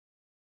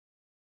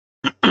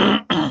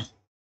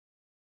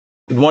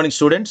Good morning,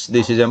 students.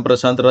 This is M.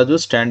 Prasant Raju.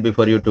 Stand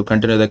before you to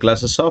continue the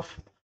classes of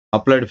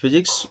Applied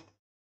Physics,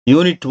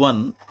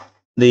 Unit-1,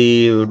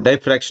 the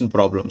diffraction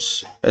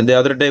problems. And the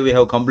other day we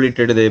have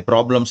completed the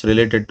problems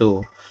related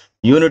to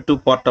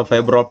Unit-2 part of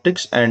fiber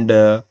optics and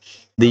the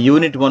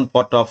Unit-1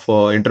 part of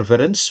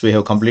interference we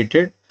have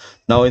completed.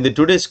 Now in the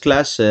today's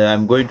class,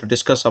 I'm going to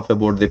discuss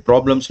about the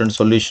problems and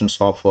solutions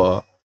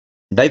of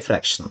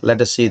diffraction.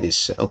 Let us see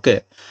this.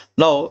 Okay.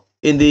 Now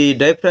in the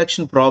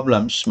diffraction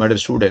problems, my dear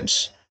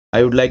students,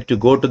 I would like to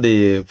go to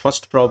the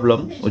first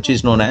problem, which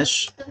is known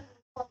as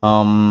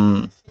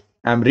I'm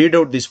read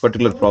out this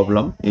particular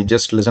problem. You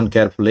just listen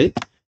carefully.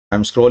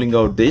 I'm scrolling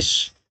out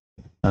this.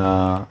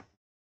 Uh,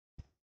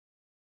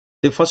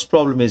 the first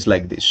problem is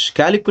like this.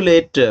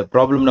 Calculate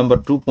problem number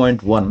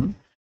 2.1.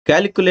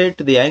 Calculate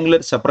the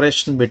angular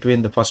separation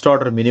between the first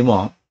order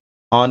minima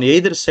on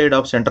either side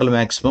of central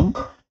maximum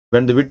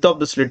when the width of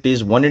the slit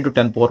is 1 into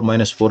 10 power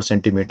minus 4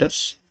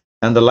 centimeters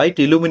and the light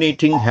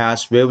illuminating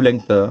has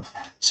wavelength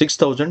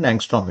 6000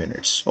 angstrom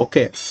units.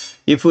 Okay,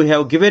 if we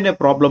have given a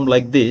problem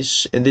like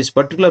this, in this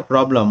particular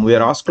problem we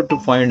are asked to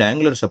find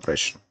angular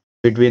separation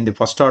between the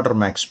first order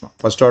maximum,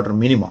 first order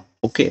minima.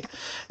 Okay,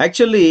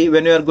 actually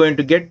when you are going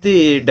to get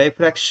the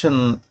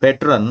diffraction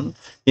pattern,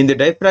 in the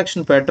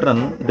diffraction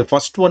pattern the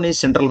first one is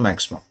central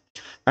maximum,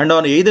 and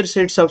on either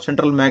sides of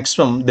central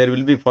maximum there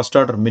will be first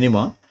order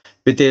minima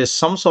with a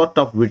some sort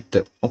of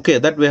width. Okay,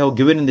 that we have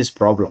given in this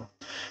problem.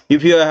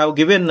 If you have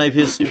given,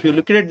 if you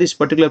look at this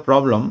particular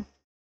problem,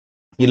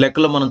 ఈ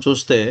లెక్కలో మనం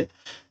చూస్తే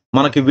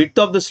మనకి width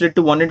of the slit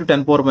 1 into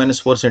 10 power minus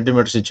 4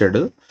 centimeters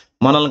ఇచ్చాడు.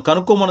 మనల్ని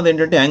కనుక్కోమన్నది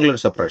ఏంటంటే angular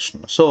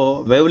separation. So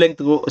wave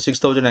length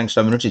 6000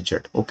 angstrom units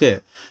ఇచ్చాడు. Okay,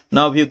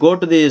 నా if you go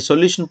to the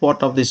solution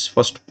part of this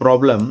first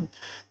problem,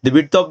 the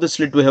width of the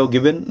slit we have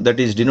given, that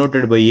is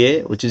denoted by A,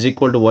 which is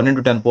equal to 1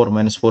 into 10 power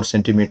minus 4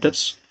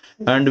 centimeters.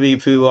 And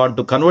if we want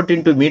to convert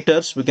into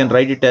meters, we can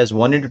write it as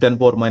 1 into 10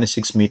 power minus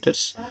 6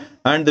 meters.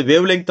 And the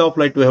wavelength of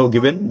light we have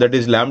given, that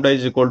is lambda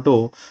is equal to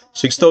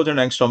 6000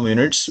 angstrom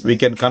units. We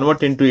can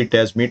convert into it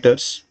as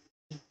meters.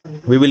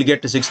 We will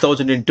get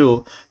 6000 into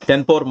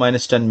 10 power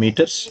minus 10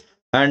 meters.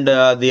 And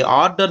the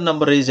order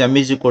number is m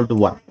is equal to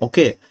 1.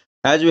 Okay,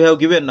 as we have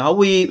given, how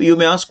you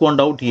may ask one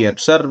doubt here,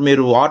 sir,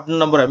 మీరు order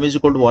number m is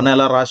equal to 1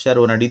 ఎలా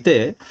రాశారు అని అడిగితే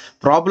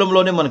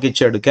ప్రాబ్లంలోనే మనకి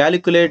ఇచ్చాడు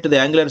calculate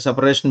the angular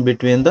separation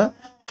between the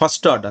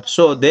first order.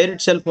 So there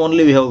itself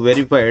only we have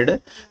verified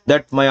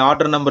that my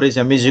order number is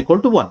m is equal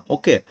to 1.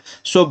 Okay,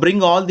 so bring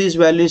all these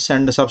values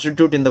and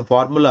substitute in the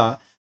formula.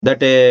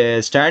 That a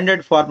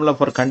standard formula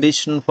for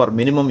condition for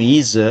minimum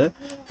is a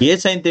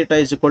sin theta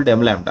is equal to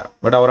m lambda.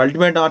 But our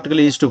ultimate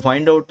article is to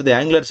find out the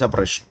angular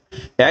separation.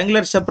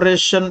 Angular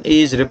separation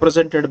is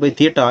represented by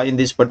theta in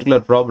this particular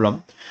problem.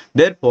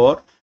 Therefore,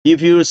 if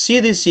you see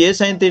this a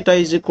sin theta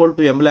is equal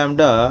to m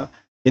lambda,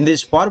 in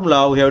this formula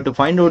we have to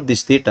find out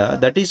this theta,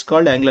 that is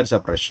called angular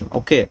separation.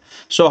 Okay,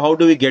 so how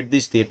do we get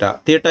this theta?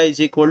 Theta is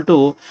equal to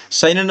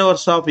sin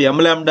inverse of m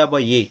lambda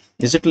by a.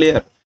 Is it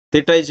clear?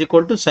 Theta is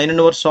equal to sin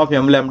inverse of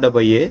m lambda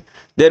by a.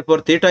 Therefore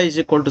theta is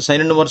equal to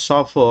sin inverse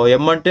of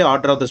m ante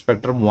order of the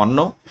spectrum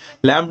 1,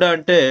 lambda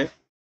ante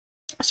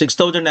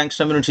 6000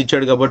 angstrom units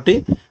ఇచ్చాడు కాబట్టి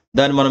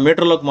దాన్ని మనం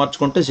మీటర్లోకి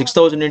మార్చుకుంటే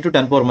 6000 into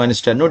 10 power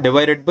minus 10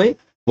 divided by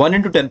 1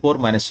 into 10 power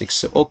minus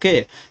 6. Okay,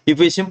 if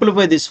we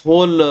simplify this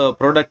whole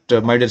product,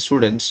 my dear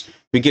students,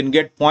 we can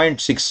get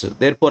 0.6.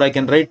 Therefore I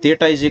can write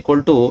theta is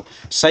equal to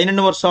sin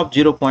inverse of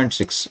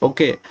 0.6.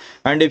 Okay,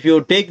 and if you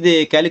take the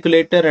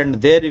calculator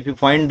and there if you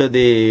find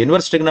the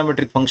inverse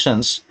trigonometric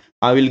functions,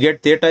 I will get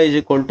theta is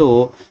equal to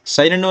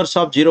sin inverse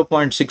of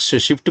 0.6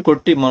 shift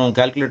కొట్టి మనం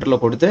క్యాలిక్యులేటర్లో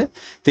కొడితే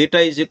theta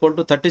is equal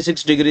to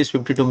 36 degrees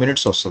 52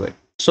 minutes వస్తుంది.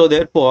 So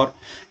therefore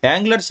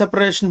angular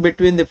separation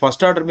between the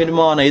first order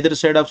minimum on either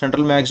side of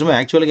central maximum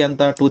యాక్చువల్గా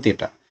ఎంత 2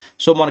 theta.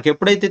 So మనకి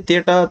ఎప్పుడైతే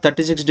theta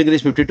 36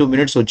 degrees 52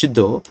 minutes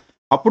వచ్చిందో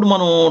అప్పుడు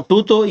మనం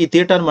 2తో ఈ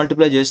thetaని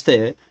మల్టిప్లై చేస్తే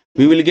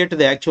we will get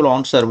the actual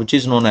answer, which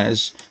is known as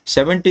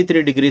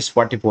 73 degrees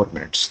 44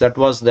 minutes. That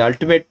was the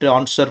ultimate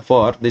answer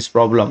for this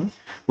problem,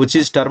 which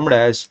is termed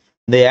as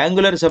the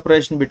angular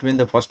separation between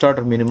the first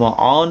order minima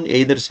on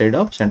either side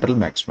of central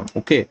maximum.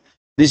 Okay,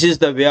 this is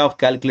the way of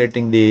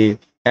calculating the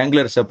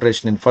angular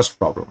separation in first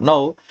problem.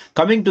 Now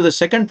coming to the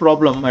second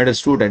problem, my dear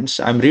students,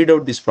 I'm read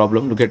out this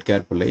problem, look at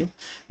carefully.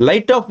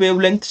 Light of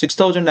wavelength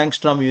 6000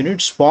 angstrom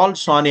units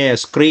falls on a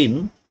screen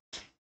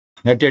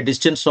at a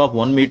distance of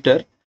 1 meter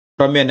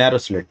from a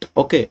narrow slit.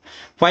 Okay,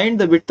 find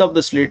the width of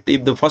the slit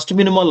if the first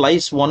minima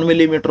lies 1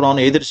 millimeter on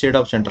either side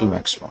of central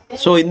maximum.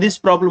 So in this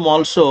problem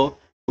also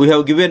we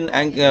have given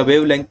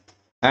wavelength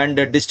and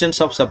distance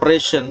of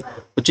separation,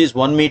 which is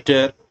 1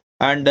 meter,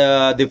 and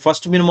the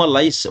first minima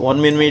lies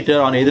 1 millimeter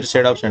on either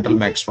side of central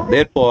maximum.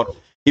 Therefore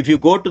if you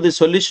go to the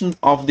solution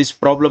of this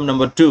problem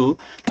number 2,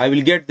 I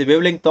will get the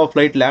wavelength of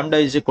light lambda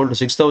is equal to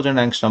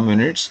 6000 angstrom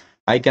units.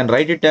 I can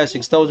write it as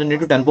 6000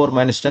 into 10 power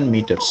minus 10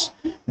 meters.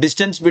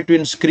 Distance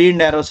between screen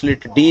narrow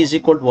slit d is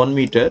equal to 1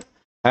 meter,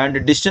 and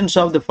distance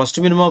of the first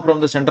minimum from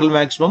the central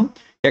maximum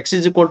x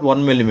is equal to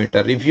 1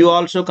 millimeter. If you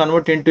also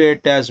convert into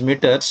it as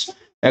meters,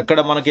 ఎక్కడ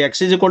మనకి x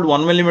is equal to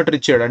 1 millimeter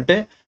ఇచ్చాడు అంటే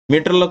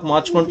మీటర్లోకి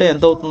మార్చుకుంటే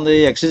ఎంత అవుతుంది?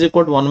 x is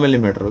equal to 1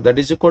 millimeter. That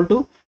is equal to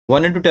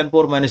 1 into 10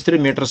 power minus 3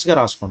 meters గా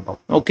రాసుకుంటాం.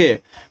 Okay,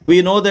 we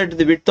know that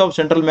the width of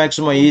central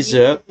maxima is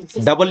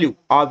W.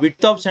 ఆ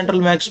width of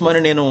central maxima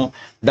ని నేను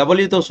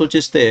W తో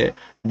సూచిస్తే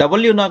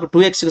W నాకు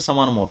 2x కి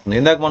సమానం అవుతుంది.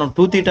 ఇందాక మనం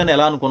 2 theta అని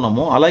ఎలా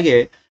అనుకున్నామో అలాగే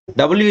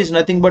W is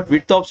nothing but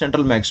width of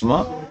central maxima,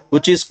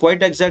 which is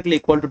quite exactly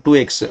equal to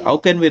 2x. How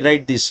can we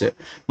write this?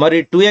 మరి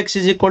 2x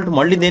is equal to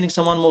మళ్ళీ దేనికి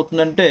సమానం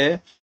అవుతుందంటే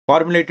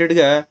ఫార్ములేటెడ్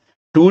గా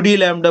 2d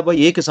లాంబ్డా బై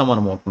ఏకి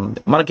సమానం అవుతుంది.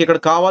 మనకి ఇక్కడ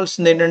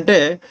కావాల్సింది ఏంటంటే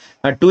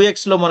 2x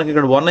లో మనకి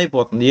ఇక్కడ 1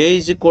 అయిపోతుంది. a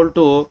is equal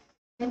to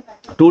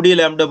 2d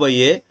lambda by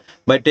a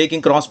by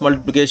taking cross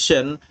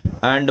multiplication,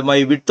 and my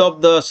width of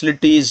the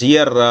slit is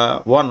here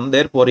 1,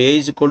 therefore a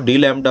is equal to d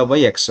lambda by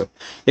x.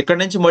 ఇక్కడ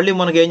నుంచి మళ్ళీ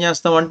మనకి ఏం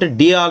చేస్తామంటే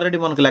d ఆల్రెడీ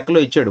మనకి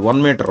లెక్కలో ఇచ్చాడు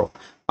 1 metre,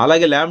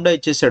 అలాగే లాంబ్డా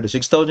ఇచ్చేసాడు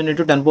 6000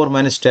 into 10 power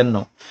minus 10.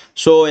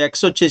 So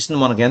X వచ్చేసింది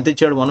మనకి ఎంత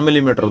ఇచ్చాడు? 1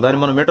 millimeter. దాన్ని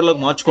మనం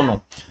మీటర్లోకి మార్చుకున్నాం.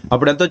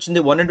 అప్పుడు ఎంత వచ్చింది?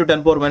 1 into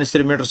 10 power minus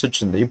 3 meters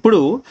వచ్చింది. ఇప్పుడు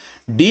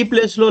డి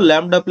ప్లేస్లో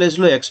లాంబ్డా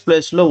ప్లేస్లో ఎక్స్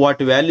ప్లేస్లో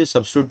వాటి వాల్యూ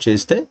సబ్స్టిట్యూట్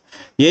చేస్తే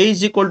ఏ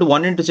is equal to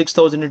 1 into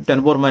 6000 into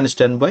 10 power minus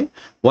 10 by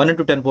 1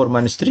 into 10 power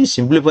minus 3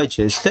 simplify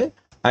చేస్తే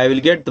I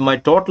will get my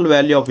total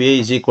value of A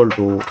is equal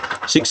to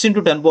 6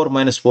 into 10 power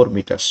minus 4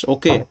 meters.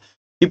 Okay,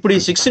 ఇప్పుడు ఈ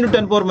 6 into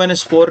 10 power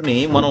minus 4 ని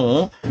మనం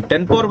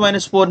 10 power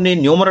minus 4 ని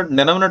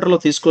denominator లో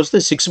తీసుకొస్తే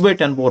 6 by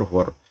 10 power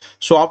 4.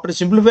 So after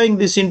simplifying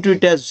this into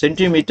it as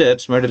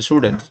centimeters, my dear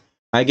students,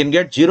 I can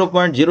get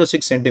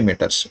 0.06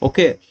 centimeters.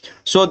 Okay,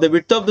 so the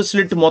width of the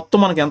slit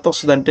మొత్తం మనకి ఎంత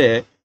వస్తుంది అంటే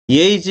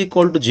A is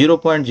equal to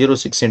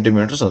 0.06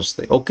 centimeters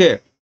వస్తాయి. Okay,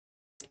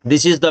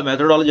 this is the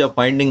methodology of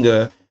finding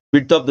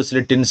width of the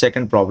slit in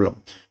second problem.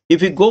 If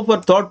we go for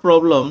third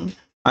problem,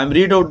 I'm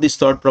read out this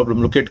third problem.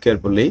 Look at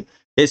carefully.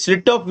 A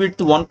slit of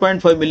width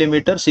 1.5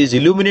 millimeters is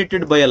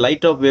illuminated by a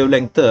light of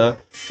wavelength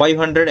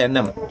 500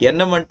 nm.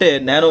 nm అంటే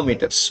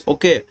nanometers.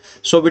 Okay,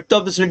 so width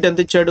of the slit ఎంత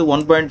ఇచ్చాడు?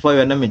 1.5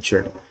 nm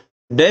ఇచ్చాడు.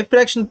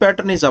 Diffraction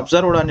pattern is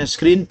observed on a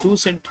screen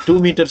 2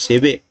 meters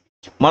away.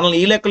 మనల్ని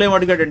ఈ లెక్కలో ఏం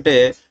అడిగాడంటే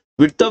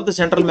width of the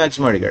central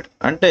maximum అడిగాడు.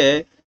 అంటే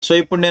సో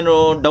ఇప్పుడు నేను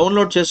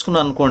డౌన్లోడ్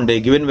చేసుకున్నాను అనుకోండి,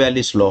 given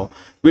వాల్యూస్లో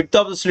width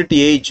of the slit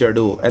ఏ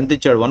ఇచ్చాడు, ఎంత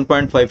ఇచ్చాడు?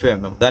 1.55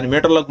 mm. దాని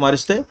మీటర్లోకి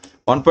మారిస్తే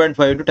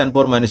 1.5 into 10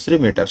 power minus 3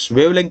 meters.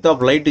 Wave length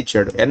of light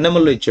ఇచ్చాడు,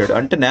 ఎన్ఎంఎల్లో ఇచ్చాడు,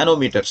 అంటే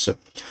నానోమీటర్స్.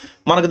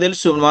 మనకు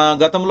తెలుసు, మా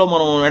గతంలో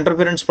మనం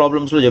ఇంటర్ఫిరెన్స్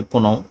ప్రాబ్లమ్స్లో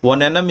చెప్పుకున్నాం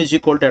 1 nm is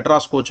equal to at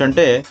రాసుకోవచ్చు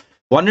అంటే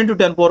 1 into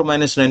 10 power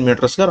minus 9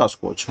 meters గా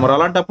రాసుకోవచ్చు. మరి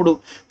అలాంటప్పుడు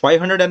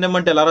 500 nm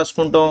అంటే ఎలా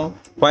రాసుకుంటాం?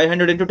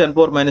 500 into 10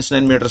 power minus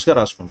 9 meters గా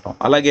రాసుకుంటాం.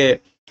 అలాగే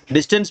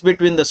distance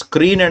between the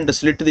screen and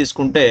slit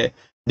తీసుకుంటే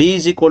d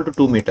is equal to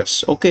 2 meters.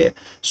 Okay,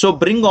 so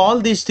bring all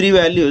these three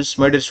values,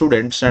 my dear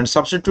students, and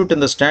substitute in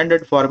the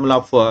standard formula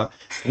of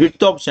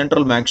width of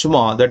central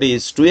maxima, that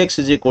is 2x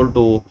is equal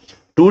to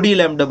 2d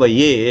lambda by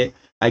a.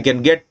 I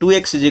can get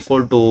 2x is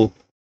equal to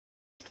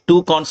 2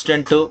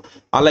 constant,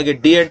 alage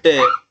d ante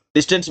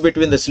distance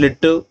between the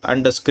slit and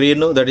the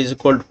screen, that is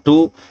equal to 2,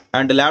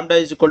 and lambda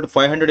is equal to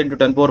 500 into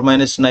 10 power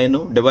minus 9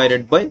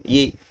 divided by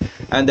a,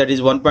 and that is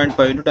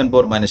 1.5 into 10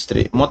 power minus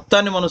 3.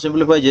 మొత్తాన్ని మనం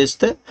simplify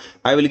చేస్తే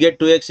I will get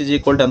 2x is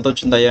equal to ఎంత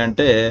వచ్చిందయ్యా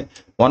అంటే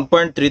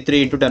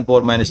 1.33 into 10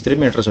 power minus 3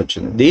 meters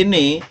వచ్చింది.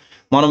 దీన్ని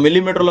మనం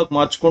మిల్లీమీటర్లోకి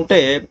మార్చుకుంటే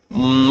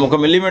 1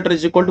 millimeter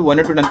is equal to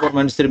 1 into 10 power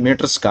minus 3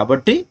 meters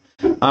కాబట్టి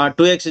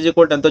 2x is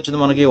equal to ఎంత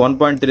వచ్చింది మనకి?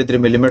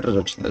 1.33 millimeters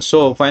వచ్చింది. So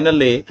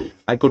finally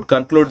I could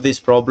conclude this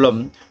problem.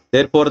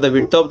 Therefore the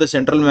width of the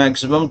central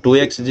maximum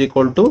 2x is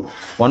equal to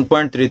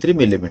 1.33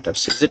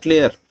 millimeters. Is it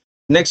clear?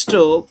 Next,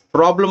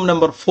 problem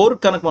number 4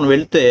 కనుక మనం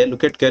వెళ్తే,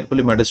 look at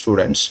carefully my dear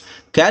students.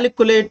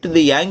 Calculate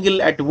the angle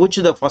at which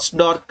the first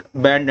dark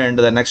band and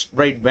the next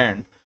bright band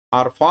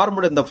are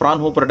formed in the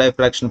Fraunhofer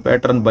diffraction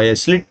pattern by a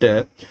slit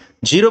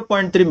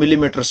 0.3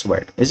 millimeters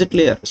wide. Is it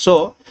clear? So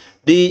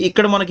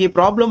ఇక్కడ మనకి ఈ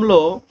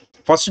ప్రాబ్లంలో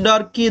first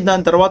dark కి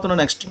దాని తర్వాత ఉన్న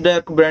next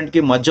dark band కి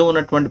మధ్య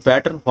ఉన్నటువంటి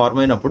ప్యాటర్న్ ఫార్మ్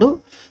అయినప్పుడు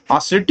ఆ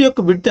స్లిట్ యొక్క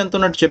విడ్త్ ఎంత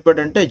ఉన్నట్టు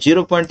చెప్పాడంటే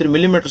 0.3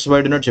 millimeters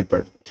వైడ్ ఉన్నట్టు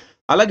చెప్పాడు.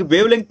 అలాగే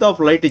వేవ్ లెంగ్త్ ఆఫ్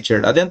లైట్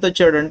ఇచ్చాడు, అదెంత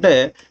ఇచ్చాడంటే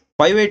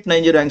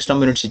 5890 angstrom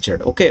units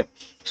ఇచ్చాడు. ఓకే,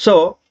 సో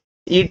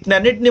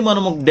వీటన్నిటిని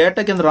మనము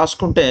డేటా కింద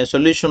రాసుకుంటే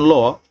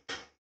సొల్యూషన్లో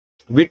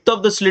width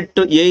of the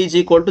slit A is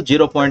equal to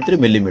 0.3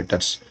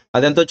 millimeters.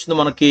 అదెంత వచ్చింది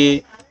మనకి?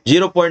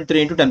 0.3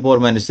 into 10 power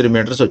minus 3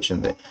 meters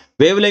వచ్చింది.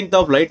 వేవ్ లెంగ్త్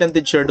ఆఫ్ లైట్ ఎంత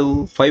ఇచ్చాడు?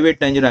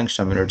 5890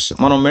 angstrom units.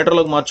 మనం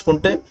మీటర్లోకి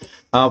మార్చుకుంటే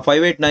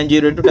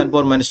 5890 into 10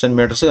 power minus 10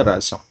 meters గా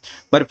రాసాం.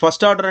 మరి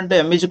ఫస్ట్ ఆర్డర్ అంటే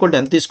m is equal to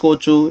ఎంత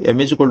తీసుకోవచ్చు? m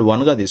is equal to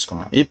 1 గా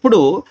తీసుకున్నాం. ఇప్పుడు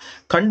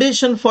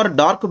కండిషన్ ఫర్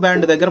డార్క్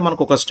బ్యాండ్ దగ్గర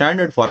మనకు ఒక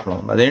స్టాండర్డ్ ఫార్ములా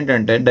ఉంది.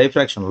 అదేంటంటే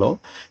డైఫ్రాక్షన్ లో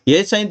a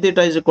sin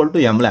theta is equal to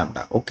m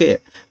lambda. Okay,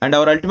 and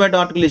hour ultimate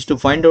article is to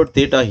find out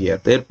theta here.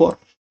 Therefore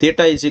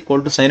theta is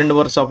equal to sin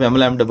inverse of m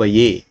lambda by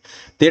a.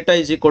 Theta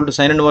is equal to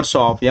sin inverse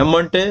of m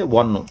అంటే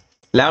 1,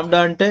 lambda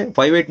అంటే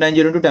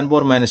 5890 into 10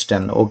 power minus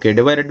 10. Okay,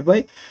 divided by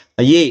a.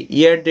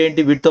 a అంటే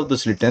ఏంటి? Width of the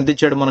slit ఎంత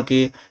ఇచ్చాడు మనకి?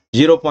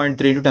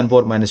 0.3 into 10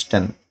 power minus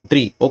 10,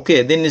 3. Okay,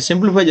 దీన్ని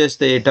simplify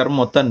చేస్తే ఈ టర్మ్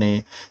మొత్తాన్ని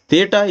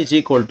theta is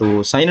equal to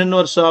sin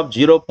inverse of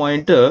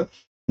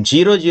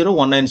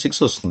 0.00196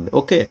 వస్తుంది.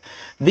 ఓకే,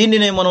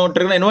 దీన్ని మనం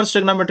ఇన్వర్స్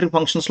ట్రిగ్నోమెట్రిక్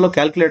ఫంక్షన్స్లో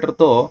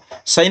క్యాల్కులేటర్తో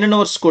సైన్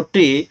ఇన్వర్స్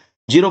కొట్టి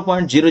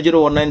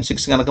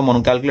 0.00196 కనుక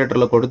మనం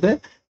క్యాలిక్యులేటర్లో కొడితే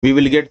we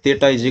will get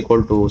theta is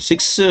equal to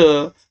 6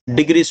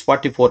 degrees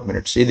 44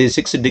 minutes. ఇది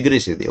 6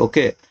 degrees ఇది.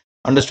 Okay,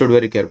 understood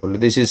very carefully.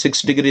 This is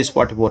 6 degrees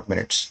 44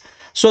 minutes.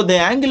 So the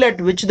angle at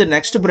which the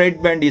next bright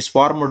band is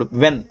formed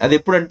when, అది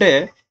ఎప్పుడంటే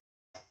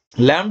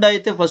lambda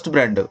అయితే first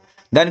brand,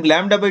 దానికి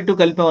λ/2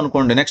 కలిపాం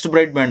అనుకోండి next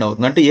bright band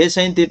అవుతుంది. అంటే ఏ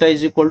sine theta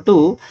is equal to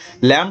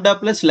lambda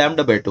plus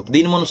λ/2.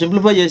 దీన్ని మనం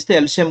simplify చేస్తే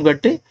ఎల్సిఎం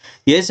కట్టి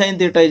ఏ sine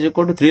theta is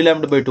equal to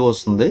 3λ/2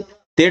 వస్తుంది.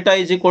 Theta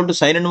is equal to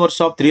sine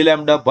inverse of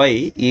 3λ by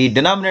ఈ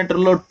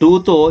డినామినేటర్లో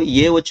 2తో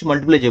ఏ వచ్చి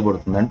మల్టిప్లై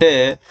చేయబడుతుంది. అంటే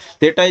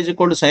theta is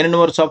equal to sine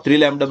inverse of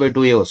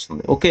 3λ/2a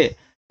వస్తుంది. Okay,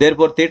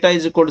 therefore theta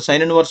is equal to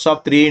sin inverse of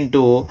 3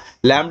 into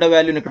lambda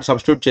value ఇక్కడ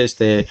substitute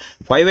చేస్తే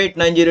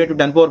 5890 into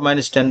 10 power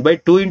minus 10 by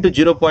 2 into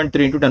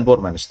 0.3 into 10 power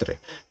minus 3.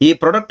 ఈ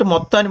product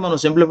మొత్తాన్ని మనం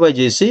simplify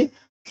చేసి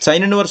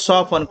sine inverse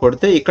of అని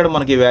కొడితే ఇక్కడ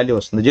మనకి వాల్యూ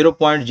వస్తుంది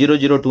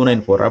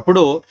 0.00294.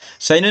 అప్పుడు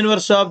సైన్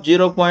ఇన్వర్స్ ఆఫ్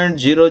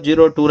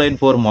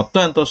 0.00294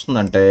 మొత్తం ఎంత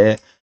వస్తుందంటే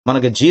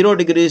మనకి 0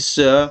 degrees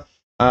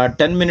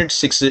 10 minutes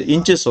 6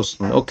 inches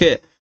వస్తుంది. Okay,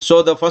 so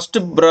the first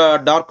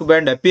dark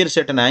band appears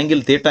at an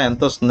angle theta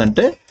ఎంత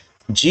వస్తుందంటే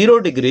 0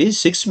 degrees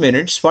 6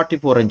 minutes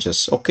 44 inches.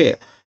 Okay,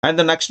 and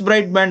the next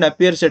bright band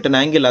appears at an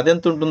angle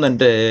అదెంత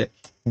ఉంటుందంటే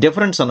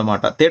డిఫరెన్స్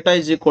అన్నమాట. Theta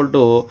is equal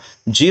to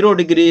 0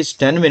 degrees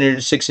 10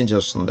 minutes 6 inches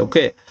వస్తుంది.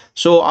 Okay,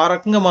 so ఆ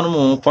రకంగా మనము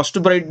first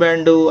bright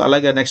band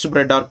అలాగే నెక్స్ట్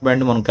బ్రైట్ డార్క్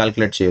బ్యాండ్ మనం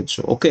క్యాలిక్యులేట్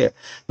చేయొచ్చు. Okay,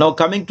 now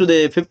coming to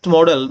the fifth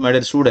model, my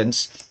dear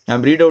students,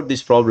 I'm read out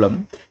this problem.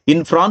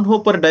 In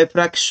Fraunhofer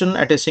diffraction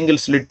at a single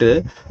slit,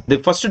 the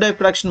first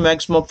diffraction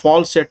maximum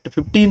falls at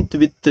 15th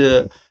with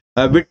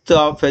width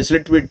of a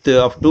slit width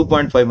of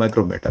 2.5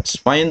 micrometers.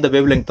 Find the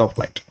wavelength of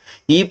light.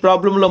 ఈ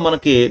ప్రాబ్లంలో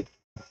మనకి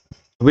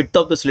width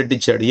of the slit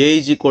ఇచ్చాడు, a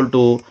is equal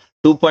to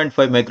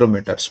 2.5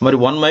 micrometers. మరి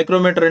 1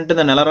 micrometer అంటే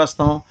దాన్ని ఎలా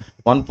రాస్తాం?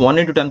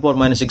 1 into 10 power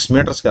minus 6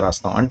 meters గా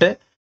రాస్తాం. అంటే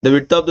the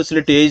width of the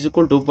slit a is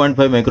equal to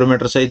 2.5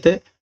 micrometers అయితే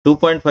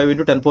 2.5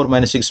 into 10 power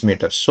minus 6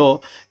 meters. So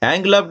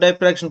angle of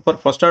diffraction for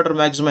first order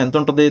maximum ఎంత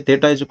ఉంటుంది?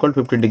 Theta is equal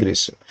 15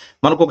 degrees.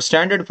 మనకు ఒక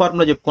స్టాండర్డ్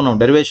ఫార్ములా చెప్పుకున్నాం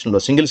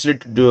డెరివేషన్లో, single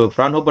slit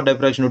Fraunhofer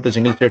diffraction to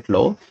single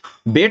స్లిట్లో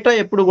beta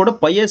ఎప్పుడు కూడా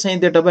πa sin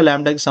θ by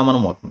లాంబ్డాకి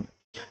సమానం అవుతుంది.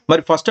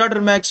 మరి ఫస్ట్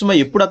ఆర్డర్ మాక్సిమం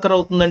ఎప్పుడు అక్కర్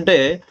అవుతుందంటే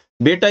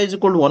బీటా ఈజ్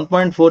ఈక్వల్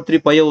 1.43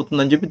 π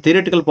అవుతుందని చెప్పి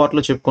థియరిటికల్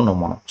పార్ట్లో చెప్పుకున్నాం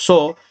మనం. సో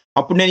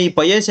అప్పుడు నేను ఈ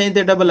πa sin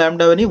θ బై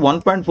లాంబ్డాని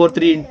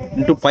 1.43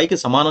 into πకి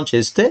సమానం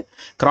చేస్తే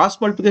క్రాస్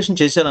మల్టిప్లికేషన్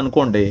చేశాను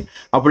అనుకోండి,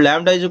 అప్పుడు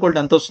లాంబ్డా ఈజ్ ఈక్వల్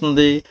ఎంత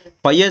వస్తుంది?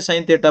 πa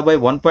sin θ బై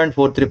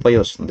 1.43 π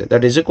వస్తుంది.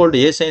 That is equal to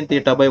a sin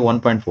θ by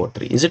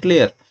 1.43. Is it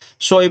clear?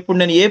 So ఇప్పుడు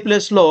నేను ఏ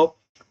ప్లేస్లో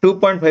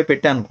 2.5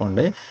 పెట్టాను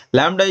అనుకోండి,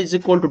 lambda is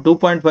equal to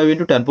 2.5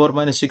 into 10 power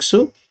minus 6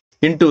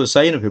 into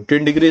sin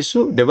 15 degrees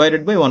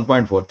divided by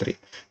 1.43.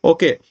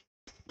 Okay,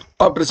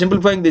 after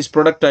simplifying this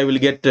product I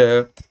will get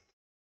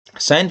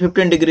sin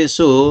 15 degrees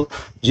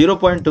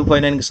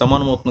 0.259కి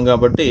సమానం అవుతుంది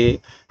కాబట్టి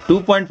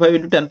 2.5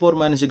 into 10 power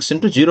minus 6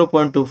 into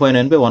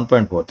 0.259 by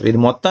 1.43. ఇది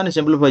మొత్తాన్ని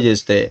సింప్లిఫై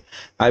చేస్తే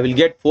I will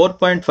get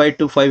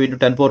 4.525 into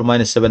 10 power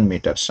minus 7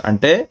 meters.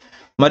 అంటే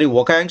మరి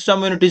ఒక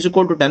angstrom unit is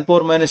equal to 10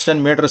 power minus 10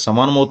 meters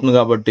సమానం అవుతుంది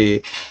కాబట్టి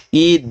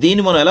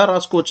దీన్ని మనం ఎలా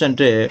రాసుకోవచ్చు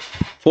అంటే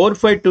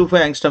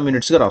 4525 యాంగ్స్ట్రామ్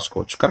యూనిట్స్గా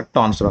రాసుకోవచ్చు. కరెక్ట్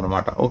ఆన్సర్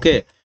అనమాట. Okay,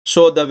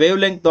 so the wave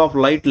length of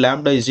light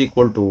lambda is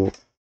equal to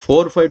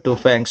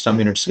 4525 angstrom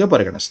units గా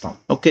పరిగణిస్తాం.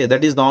 Okay,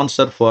 that is the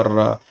answer for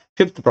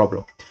fifth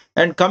problem.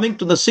 And coming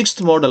to the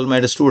sixth model, my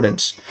dear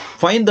students,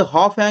 find the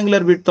half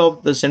angular width of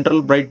the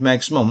central bright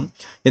maximum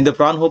in the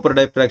Fraunhofer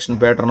diffraction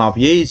pattern of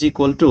a is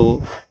equal to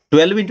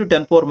 12 into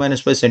 10 power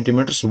minus 5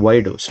 centimeters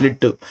wide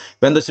slit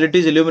when the slit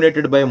is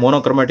illuminated by a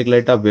monochromatic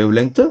light of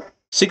wavelength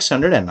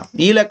 600 nm.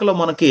 ఈ లెక్కలో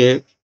మనకి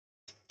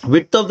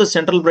width of the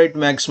central bright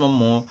maximum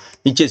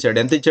ఇచ్చేసాడు.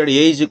 ఎంత ఇచ్చాడు?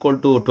 a is equal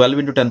to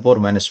 12 into 10 power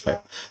minus 5.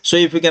 So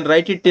if you can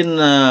write it in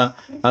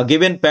a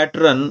given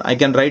pattern, I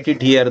can write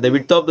it here. The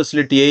width of the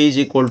slit a is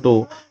equal to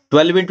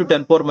 12 into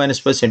 10 power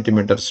minus 5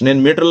 centimeters.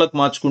 నేను మీటర్లకు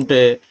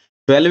మార్చుకుంటే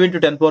 12 into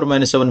 10 power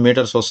minus 7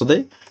 meters వస్తుంది.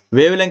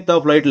 Wave length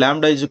of light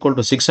lambda is equal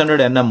to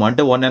 600 nm.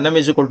 అంటే 1 nm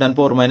is equal 10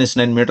 power minus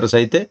 9 meters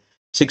అయితే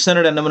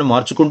 600 nm ని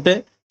మార్చుకుంటే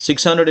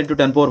 600 into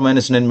 10 power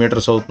minus 9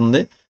 meters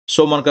అవుతుంది.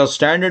 So మనకు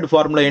స్టాండర్డ్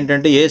ఫార్ములా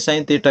ఏంటంటే ఏ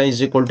sine theta is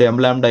equal to M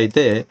lambda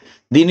అయితే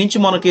దీని నుంచి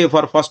మనకి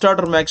for first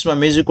order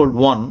maximum is equal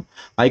to 1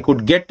 I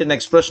could get N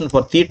expression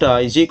for theta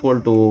is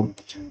equal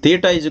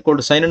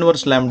to sine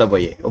inverse lambda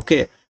by A. Okay,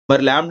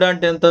 మరి lambda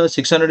అంటే ఎంత?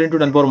 600 into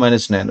 10 power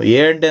minus 9. ఏ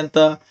అంటే ఎంత?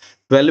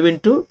 12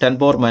 into 10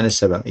 power minus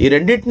 7. ఈ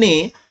రెండింటిని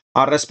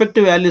ఆ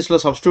రెస్పెక్టివ్ వాల్యూస్లో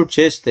సబ్స్టిట్యూట్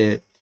చేస్తే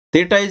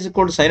theta is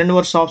equal to sine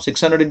inverse of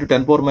 600 into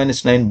 10 power minus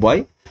 9 by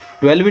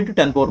 12 into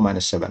 10 power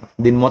minus 7.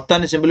 దీని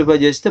మొత్తాన్ని సింప్లిఫై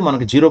చేస్తే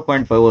మనకు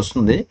 0.5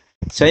 వస్తుంది.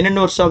 సైన్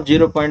ఇన్వర్స్ ఆఫ్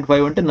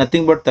 0.5 అంటే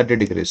nothing but 30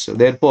 degrees.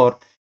 Therefore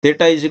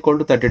theta is equal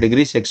to 30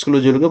 degrees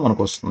ఎక్స్క్లూజివ్గా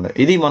మనకు వస్తుంది.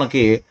 ఇది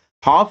మనకి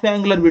half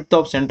angular width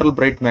of central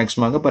bright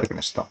మాక్సిమాగా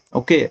పరిగణిస్తాం.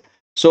 Okay,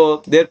 so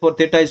therefore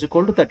theta is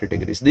equal to 30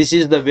 degrees. This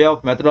is the way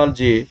of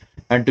methodology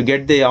and to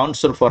get the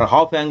answer for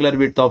half angular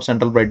width of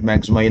central bright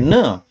maxima in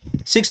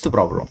sixth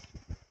problem.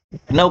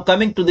 Now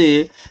coming to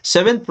the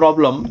seventh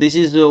problem, this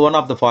is one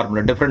of the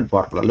formula, different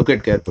formula. Look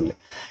at carefully.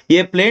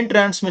 A plane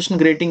transmission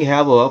grating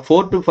have a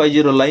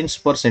 4250 lines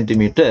per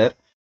centimeter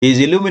is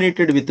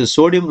illuminated with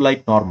sodium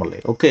light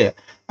normally. Okay.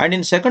 And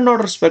in second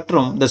order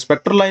spectrum, the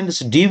spectral lines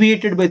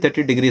deviated by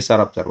 30 degrees are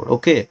observed.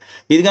 Okay.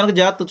 ఇది కనుక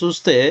జాగ్రత్త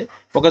చూస్తే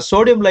ఒక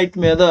sodium light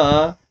మీద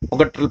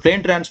ఒక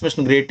plane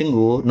transmission grating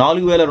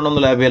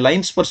 4250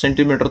 lines per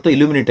సెంటీమీటర్తో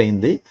illuminate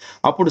అయింది.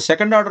 అప్పుడు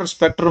second order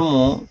spectrum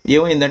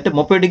ఏమైందంటే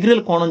 30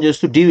 డిగ్రీల కోణం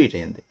చేస్తూ డీవియేట్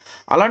అయింది.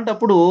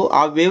 అలాంటప్పుడు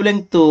ఆ వేవ్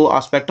లెంగ్త్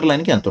ఆ స్పెక్ట్రల్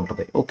లైన్కి ఎంత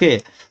ఉంటుంది? ఓకే,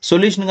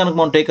 సొల్యూషన్ కనుక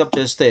మనం టేకప్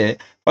చేస్తే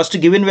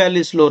first given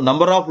వాల్యూస్లో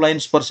number of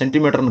lines per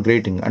centimetre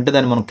grating అంటే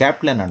దాన్ని మనం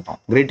క్యాపిటల్ ఎన్ అంటాం.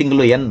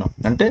 గ్రేటింగ్లో ఎన్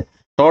అంటే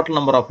టోటల్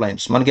నెంబర్ ఆఫ్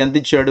లైన్స్ మనకి ఎంత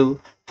ఇచ్చాడు?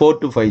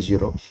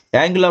 4250.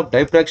 యాంగిల్ ఆఫ్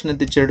డైఫ్రాక్షన్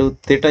ఎంత ఇచ్చాడు?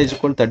 Theta is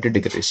equal 30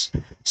 degrees.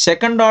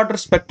 Second order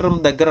spectrum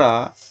దగ్గర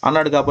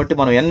అన్నాడు కాబట్టి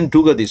మనం ఎన్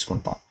 2గా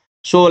తీసుకుంటాం.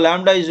 So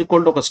lambda is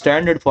equal to ఒక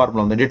స్టాండర్డ్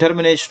ఫార్ములా ఉంది,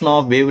 determination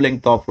of wave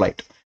length of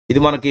light.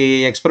 ఇది మనకి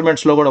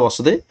ఎక్స్పెరిమెంట్స్లో కూడా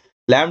వస్తుంది.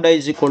 Lambda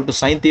is equal to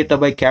sine theta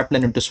by capital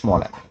N into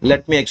small N.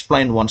 Let me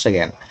explain once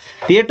again.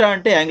 Theta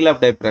అంటే angle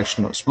of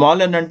diffraction,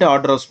 small ఎన్ అంటే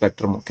order of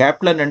spectrum,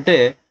 capital ఎన్ అంటే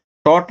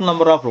total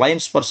number of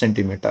lines per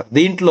centimetre.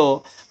 దీంట్లో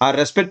ఆ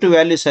respective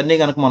values అన్నీ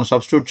కనుక మనం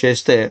substitute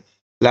చేస్తే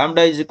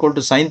lambda is equal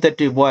to sign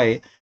 30 by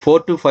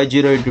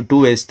 4250 into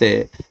 2 వేస్తే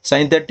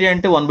సైన్ 30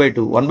 అంటే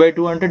 1/2,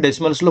 1/2 అంటే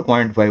డెసిమల్స్లో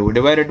 0.5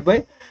 డివైడెడ్ బై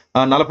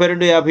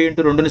 4250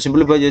 ఇంటూ 2ని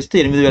సింప్లిఫై చేస్తే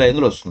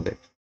 8500 వస్తుంది.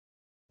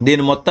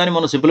 దీని మొత్తాన్ని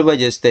మనం సింప్లిఫై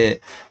చేస్తే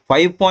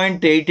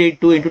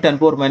 5.882 ఇంటూ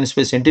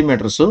 10⁻⁵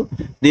 సెంటీమీటర్స్.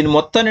 దీని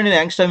మొత్తాన్ని నేను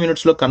యాంగ్స్టామ్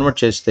యూనిట్స్లో కన్వర్ట్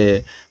చేస్తే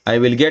I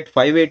will get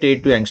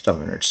 5882 యాంగ్స్టామ్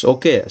units.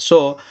 Okay, so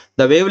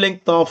the wave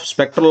length of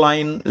spectral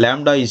line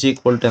lambda is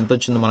equal to ఎంత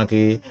వచ్చింది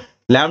మనకి?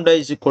 Lambda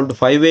is equal to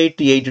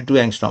 5882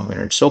 angstrom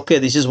units. Okay,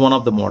 this is one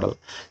of the model.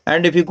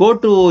 And if you go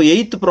to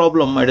 8th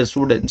problem, my dear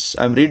students,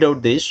 I'm read out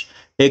this.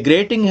 A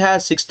grating has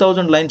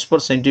 6000 lines per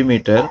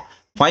centimeter.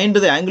 Find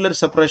the angular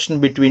separation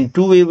between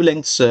two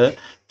wavelengths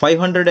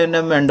 500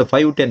 nm and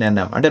 510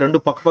 nm. అంటే రెండు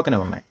పక్కనే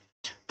ఉన్నాయి.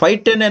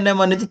 510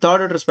 nm అనేది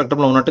third order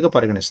స్పెక్ట్రమ్లో ఉన్నట్టుగా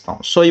పరిగణిస్తాం.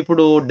 So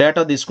ఇప్పుడు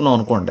data తీసుకున్నాం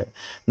అనుకోండి.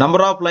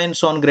 Number of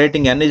lines on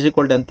grating n is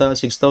equal to ఎంత?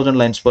 6000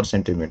 లైన్స్ పర్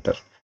సెంటీమీటర్.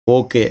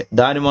 ఓకే,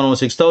 దాన్ని మనం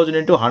 6000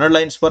 ఇంటూ 100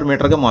 లైన్స్ పర్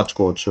మీటర్గా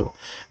మార్చుకోవచ్చు.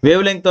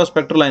 Wave length of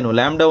spectral line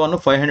lambda 1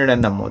 500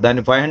 nm,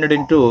 దాన్ని 500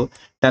 ఇంటూ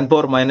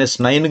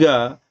 10⁻⁹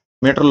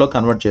 మీటర్లో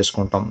కన్వర్ట్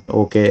చేసుకుంటాం.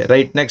 Okay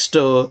right. Next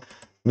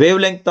wave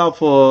length of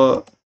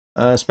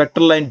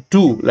spectral line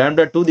 2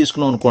 lambda 2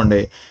 తీసుకున్నాం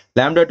అనుకోండి.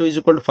 Lambda 2 is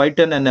equal to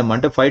 510 nm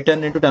అంటే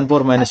 510 into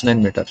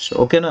 10⁻⁹ metres.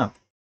 ఓకేనా?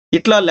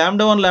 ఇట్లా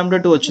లాంబ్డా 1 లాంబ్డా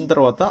 2 వచ్చిన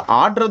తర్వాత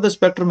ఆర్డర్ ఆఫ్ ద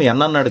స్పెక్ట్రమ్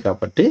ఎన్ అన్నాడు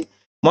కాబట్టి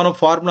మనం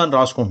ఫార్ములాని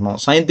రాసుకుంటున్నాం.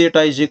 Sine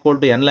theta is equal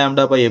to N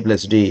lambda by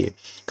a+d.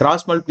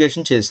 Cross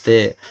multiplication చేస్తే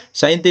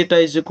sine theta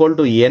is equal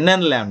to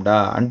NN lambda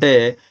అంటే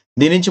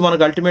దీని నుంచి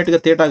మనకు అల్టిమేట్గా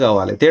థీటా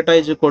కావాలి. Theta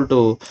is equal to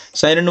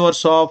sine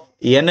inverse of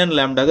NN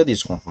లాంబ్డాగా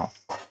తీసుకుంటున్నాం.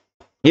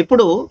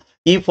 ఇప్పుడు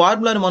ఈ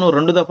ఫార్ములాని మనం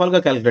 2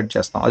 దఫాలుగా క్యాలిక్యులేట్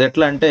చేస్తాం. అది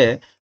ఎట్లా అంటే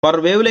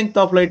for wave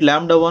length of light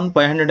lambda 1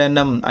 500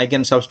 nm I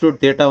can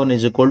substitute theta 1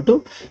 is equal to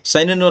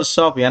sine inverse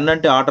of ఎన్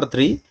అంటే ఆర్డర్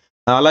 3,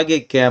 అలాగే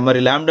మరి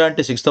లాంబ్డా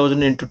అంటే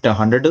 6000 ఇంటూ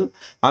 100,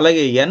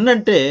 అలాగే ఎన్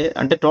అంటే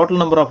total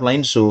number of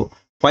lines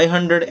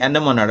 500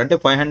 nm అన్నాడు అంటే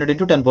 500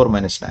 ఇంటూ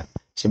 10⁻⁹.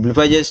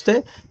 సింప్లిఫై చేస్తే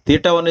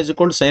theta 1 is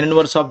equal sine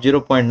inverse of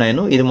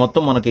 0.9, ఇది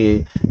మొత్తం మనకి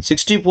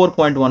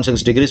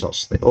 64.16 degrees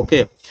వస్తుంది. ఓకే,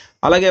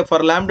 అలాగే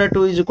for lambda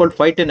 2 is equal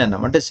 510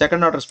 nm అంటే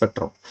second order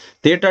spectrum.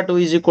 Theta 2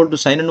 is equal to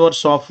sine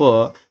inverse of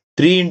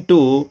 3 into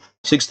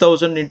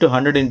 6000 into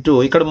 100 into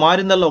ఇక్కడ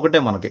మారిందల్లా ఒకటే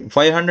మనకి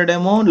 500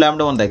 ఏమో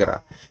లాంబ్డా 1 దగ్గర,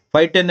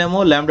 510 ఏమో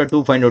లాంబ్డా 2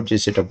 ఫైండ్ అవుట్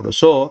చేసేటప్పుడు.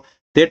 So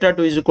theta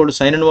 2 is equal to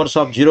sine inverse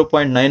of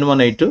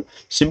 0.918,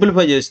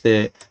 simplify చేస్తే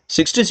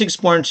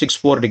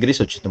 66.64 degrees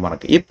వచ్చింది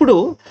మనకి. ఇప్పుడు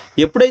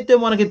ఎప్పుడైతే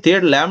మనకి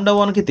లాంబ్డా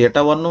 1కి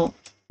థీటా 1,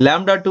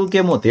 లాంబ్డా 2కి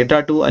ఏమో థీటా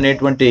 2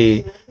 అనేటువంటి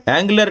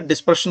యాంగులర్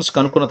డిస్పర్షన్స్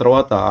కనుక్కున్న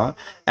తర్వాత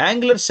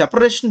angular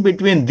separation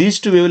between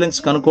these two wave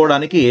lengths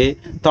కనుక్కోవడానికి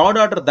థర్డ్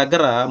ఆర్డర్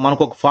దగ్గర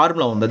మనకు ఒక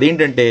ఫార్ములా ఉంది.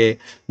 అదేంటంటే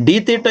D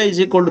theta is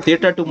equal to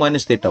theta 2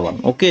 minus theta 1.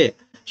 Okay,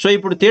 so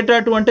ఇప్పుడు థీటా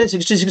 2 అంటే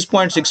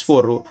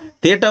 66.64,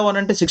 థీటా 1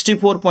 అంటే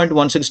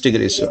 64.16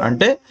 degrees.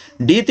 అంటే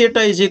D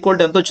theta is equal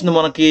to ఎంత వచ్చింది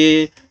మనకి?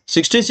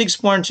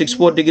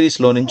 66.64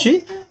 degreesలో నుంచి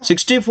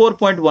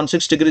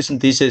 64.16 degreesని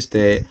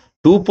తీసేస్తే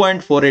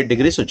 2.48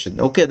 degrees వచ్చింది.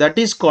 ఓకే, దట్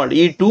ఈస్ కాల్డ్,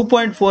 ఈ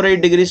 2.48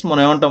 degrees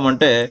మనం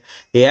ఏమంటామంటే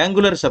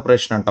యాంగులర్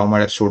సెపరేషన్ అంటాం my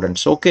dear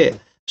students. Okay,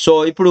 so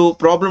ఇప్పుడు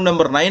ప్రాబ్లం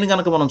నెంబర్ 9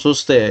 కనుక మనం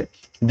చూస్తే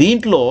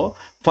దీంట్లో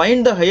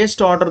find the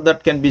highest order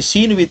that can be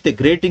seen with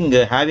grating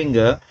having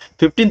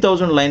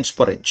 15,000 lines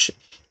per inch.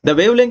 The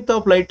wave length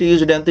of light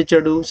used ఎంత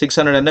ఇచ్చాడు?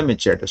 600 nm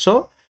ఇచ్చాడు. సో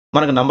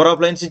మనకు నంబర్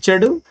ఆఫ్ లైన్స్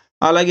ఇచ్చాడు,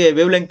 అలాగే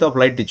వేవ్ లెంగ్త్ ఆఫ్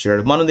లైట్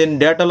ఇచ్చాడు. మనం దీన్ని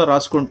డేటాలో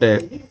రాసుకుంటే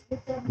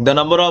the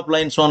number of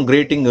lines on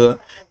grating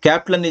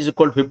capital N is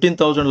equal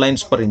 15,000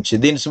 lines per inch.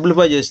 దీన్ని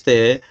సింప్లిఫై చేస్తే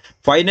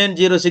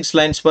 5906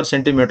 lines per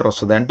centimeter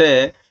వస్తుంది. అంటే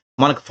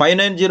మనకు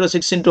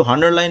 5906 ఇంటూ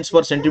 100 lines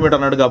per centimeter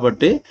అన్నాడు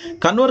కాబట్టి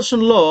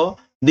కన్వర్షన్లో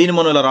దీన్ని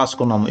మనం ఇలా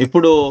రాసుకున్నాము.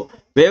 ఇప్పుడు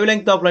వేవ్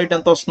లెంగ్త్ ఆఫ్ లైట్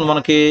ఎంత వస్తుంది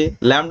మనకి?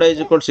 లాంబ్డా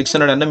ఈజ్ ఈక్వల్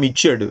 600 nm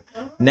ఇచ్చాడు,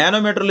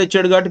 నానోమీటర్లు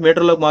ఇచ్చాడు కాబట్టి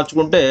మీటర్లోకి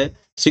మార్చుకుంటే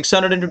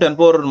 600 ×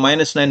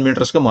 10⁻⁹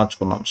 మీటర్స్గా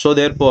మార్చుకున్నాం. సో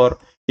దేర్ ఫోర్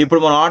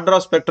ఇప్పుడు మనం ఆర్డర్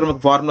ఆఫ్ స్పెక్ట్రమ్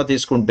ఫార్ములా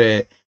తీసుకుంటే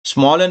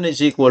small n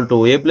is equal to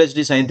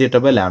a+d sin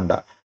θ/λ.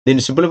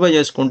 దీన్ని సింప్లిఫై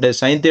చేసుకుంటే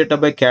sin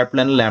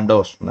θ/N లాంబ్డా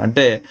వస్తుంది.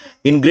 అంటే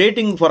in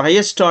grating for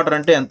highest order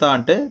అంటే ఎంత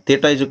అంటే θ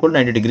ఈజ్ ఈక్వల్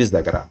 90 degrees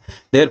దగ్గర.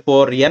 దేర్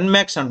ఫోర్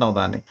Nmax అంటాం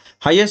దాన్ని.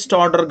 Highest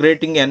order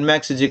grating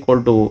Nmax is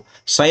equal to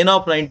sin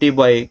of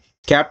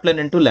 90/N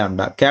into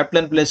lambda.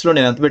 N ప్లేస్లో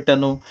నేను ఎంత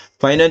పెట్టాను?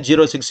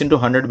 5906 ×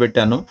 100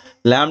 పెట్టాను.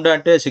 లాంబ్డా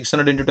అంటే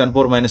 600 ×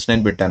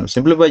 10⁻⁹ పెట్టాను.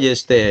 సింప్లిఫై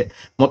చేస్తే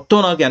మొత్తం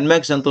నాకు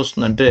Nmax ఎంత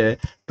వస్తుందంటే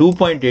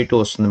 2.82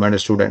 వస్తుంది మై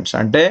డియర్ స్టూడెంట్స్.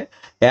 అంటే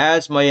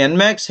as my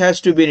Nmax has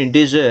to be in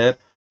integer,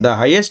 the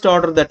highest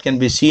order that can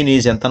be seen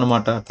is ఎంత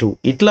అనమాట? 2.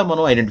 ఇట్లా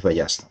మనం ఐడెంటిఫై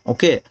చేస్తాం.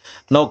 Okay,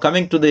 now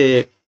coming to the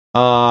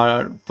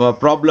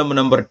problem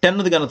number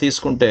 10 కనుక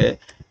తీసుకుంటే,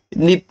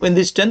 in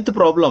this 10th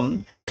problem,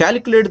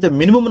 calculate the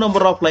minimum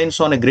number of lines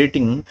on a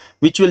grating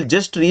which will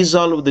just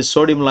resolve the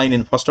sodium line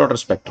in first order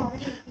spectrum.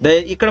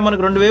 ఇక్కడ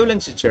మనకు రెండు wave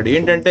lungs ఇచ్చాడు.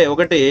 ఏంటంటే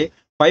ఒకటి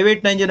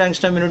 5890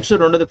 angstrom minutes,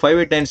 రెండోది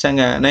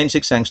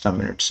 5896 angstrom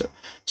minutes.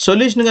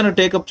 Solution కనుక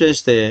take up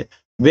చేస్తే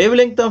wave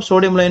length of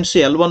sodium lines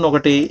L1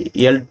 ఒకటి,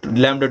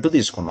 λ2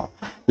 తీసుకున్నాం.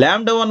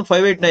 λ1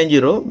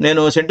 5890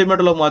 నేను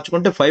సెంటీమీటర్లో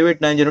మార్చుకుంటే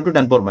 5890 ×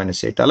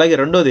 10⁻⁸. అలాగే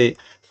రెండోది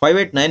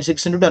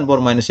 5896 ×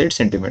 10⁻⁸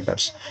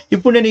 సెంటీమీటర్స్.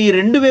 ఇప్పుడు నేను ఈ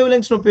రెండు వేవ్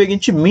లెంగ్స్ని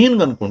ఉపయోగించి మీన్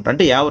కనుక్కుంటా,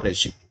 అంటే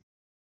యావరేజ్.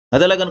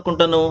 అది ఎలా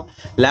కనుక్కుంటాను?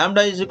 λ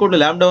ఈజ్ ఈక్వల్ టు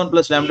λ1 +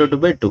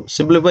 λ2/2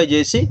 సింప్లిఫై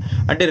చేసి,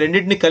 అంటే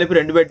రెండింటిని కలిపి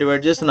 2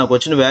 డివైడ్ చేస్తే నాకు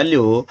వచ్చిన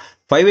వాల్యూ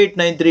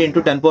 5893 ×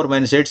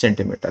 10⁻⁸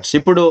 సెంటీమీటర్స్.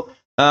 ఇప్పుడు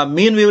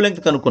mean wave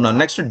length కనుక్కున్నాను.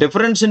 Next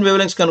difference in wave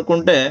lungs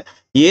కనుక్కుంటే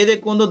ఏది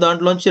ఎక్కువ ఉందో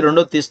దాంట్లోంచి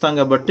రెండోది తీస్తాం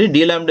కాబట్టి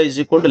dλ ఈజ్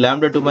ఈక్వల్ టు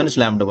λ2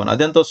 - λ1.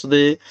 అదెంత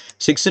వస్తుంది?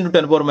 6 ×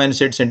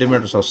 10⁻⁸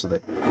 సెంటీమీటర్స్ వస్తుంది.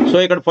 సో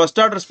ఇక్కడ first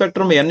order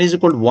spectrum n is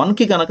equal to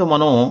 1కి కనుక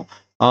మనం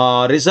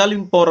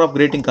రిజాల్వింగ్ పవర్ ఆఫ్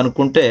గ్రేటింగ్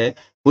కనుక్కుంటే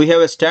we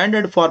have a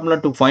standard formula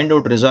to find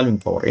out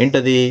resolving power.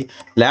 ఏంటది?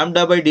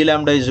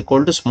 λ/dλ is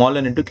equal to small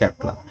n ×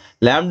 capital.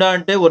 Lambda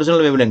అంటే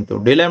original wave length,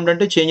 dλ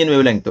అంటే change in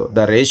wave length.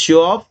 The ratio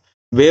of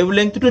wave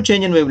length to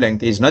change in wave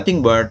length is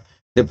nothing but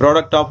the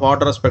product of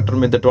order of spectrum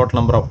with the total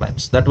number of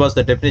lines. That was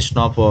the definition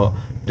of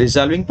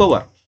resolving power.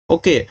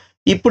 Okay,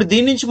 ఇప్పుడు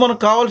దీని నుంచి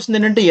మనకు కావాల్సింది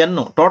ఏంటంటే n,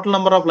 total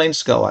number of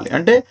lines కావాలి,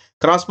 అంటే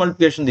cross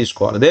multiplication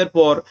తీసుకోవాలి. There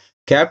four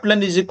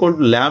N is equal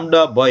to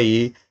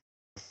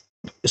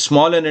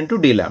λ/స్మాల్ n ×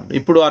 dλ.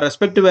 ఇప్పుడు ఆ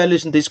రెస్పెక్టివ్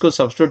వాల్యూస్ని తీసుకొని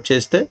సబ్స్టిట్యూట్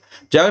చేస్తే,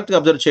 జాగ్రత్తగా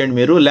అబ్జర్వ్ చేయండి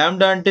మీరు,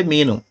 లాంబ్డా అంటే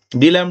మీను,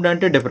 dλ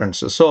అంటే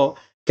difference. So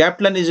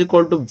N is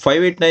equal to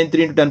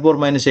 5893 ×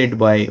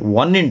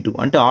 10⁻⁸/1 into,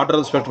 అంటే order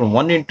of spectrum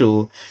 1 into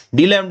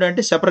dλ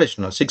అంటే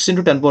సెపరేషన్ 6 ×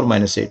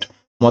 10⁻⁸.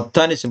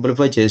 మొత్తాన్ని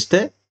సింప్లిఫై చేస్తే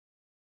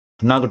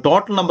నాకు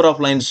total number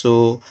of lines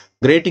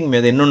grating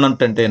మీద ఎన్ని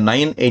ఉన్నట్టంటే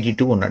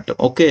 982 ఉన్నట్టు.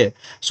 Okay,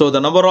 so the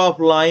number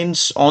of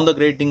lines on the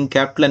grating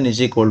N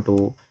is equal to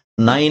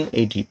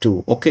 982.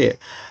 Okay,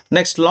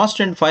 next last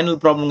and final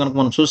problem కనుక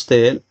మనం చూస్తే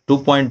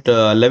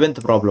 2.11th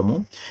problem.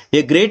 A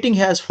grating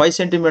has 5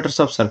 centimeters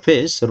of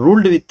surface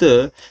ruled with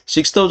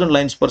 6000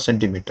 lines per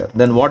centimeter.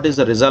 Then what is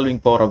the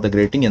resolving power of the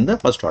grating in the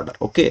first order?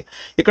 Okay,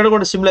 ఇక్కడ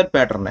కూడా similar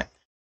ప్యాటర్నే.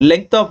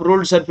 Length of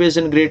ruled surface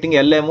in grating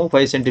L ఏమో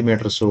 5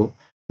 centimeters,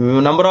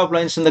 number of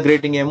lines in the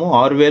grating ఏమో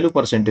 6000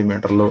 per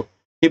centimeter.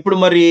 ఇప్పుడు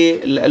మరి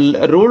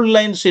ruled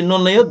lines ఎన్ని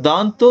ఉన్నాయో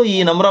దాంతో ఈ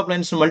నెంబర్ ఆఫ్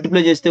లైన్స్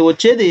మల్టిప్లై చేస్తే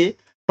వచ్చేది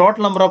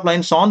total number of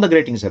lines on the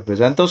grating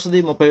surface ఎంత వస్తుంది?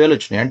 30,000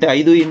 వచ్చినాయి, అంటే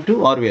 5 ×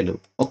 6000.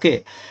 ఓకే,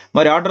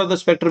 మరి ఆర్డర్ ఆఫ్ ద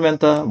స్పెక్ట్రమ్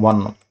ఎంత?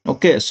 1.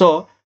 Okay, so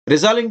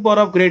resolving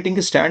power of grating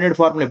standard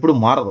formula ఎప్పుడు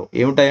మారదు.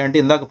 ఏమిటాయంటే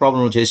ఇందాక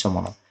ప్రాబ్లంలో చేసాం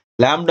మనం,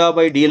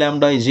 λ/dλ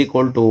is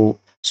equal to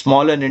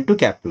small n ×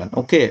 capital N.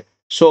 Okay,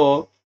 so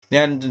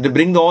and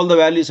bring all the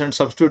values and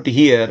substitute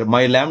here.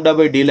 My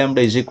λ/dλ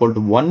is equal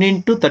to 1 ×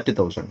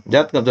 30,000.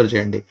 జాగ్రత్తగా observe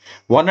చేయండి.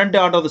 1 అంటే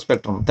order of the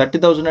spectrum,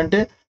 30,000 అంటే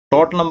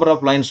total number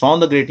of lines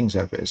on the grating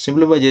surface.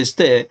 Simplify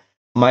చేస్తే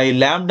my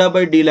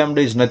λ/dλ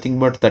is nothing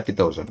but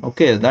 30,000.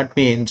 Okay, that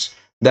means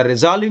the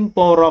resolving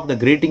power of the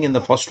grating in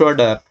the first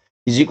order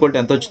is equal to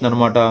ఎంత వచ్చింది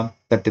అనమాట?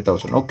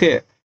 30,000. Okay,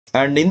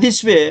 and in this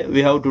way we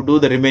have to do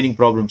the remaining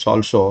problems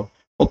also.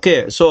 Okay,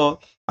 so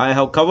I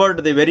have covered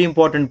the very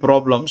important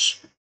problems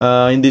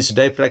in this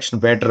diffraction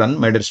pattern,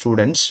 my dear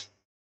students.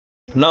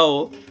 Now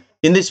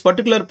in this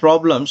particular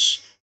problems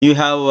you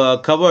have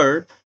covered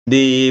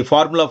the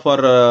formula for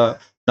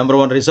number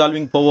 1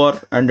 resolving power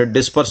and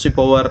dispersive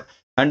power,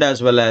 and as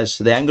well as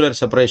the angular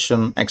separation,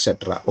 etc.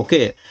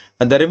 Okay,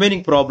 and the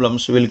remaining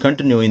problems will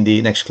continue in the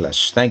next class.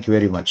 Thank you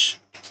very much.